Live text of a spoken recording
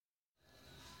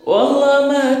والله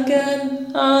ما كان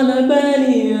على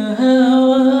بالي يا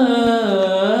هوا،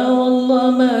 والله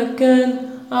ما كان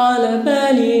على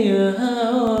بالي يا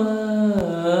هوا.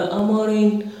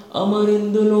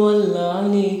 قمرين دول ولا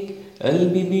عليك،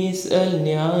 قلبي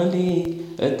بيسألني عليك،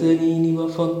 أتريني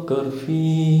بفكر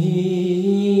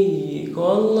فيك.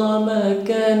 والله ما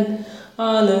كان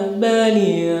على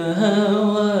بالي يا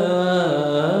هوا،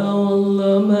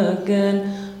 والله ما كان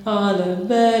على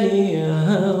بالي يا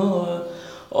هوا،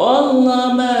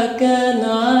 والله ما كان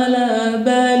على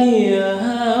بالي يا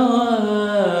هوا،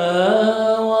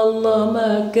 والله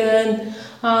ما كان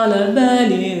على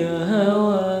بالي يا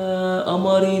هوا.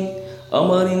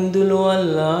 قمرين دول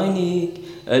ولا عينيك،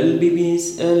 قلبي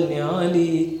بيسألني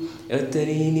عليك،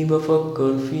 أتريني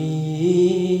بفكر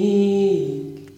فيك.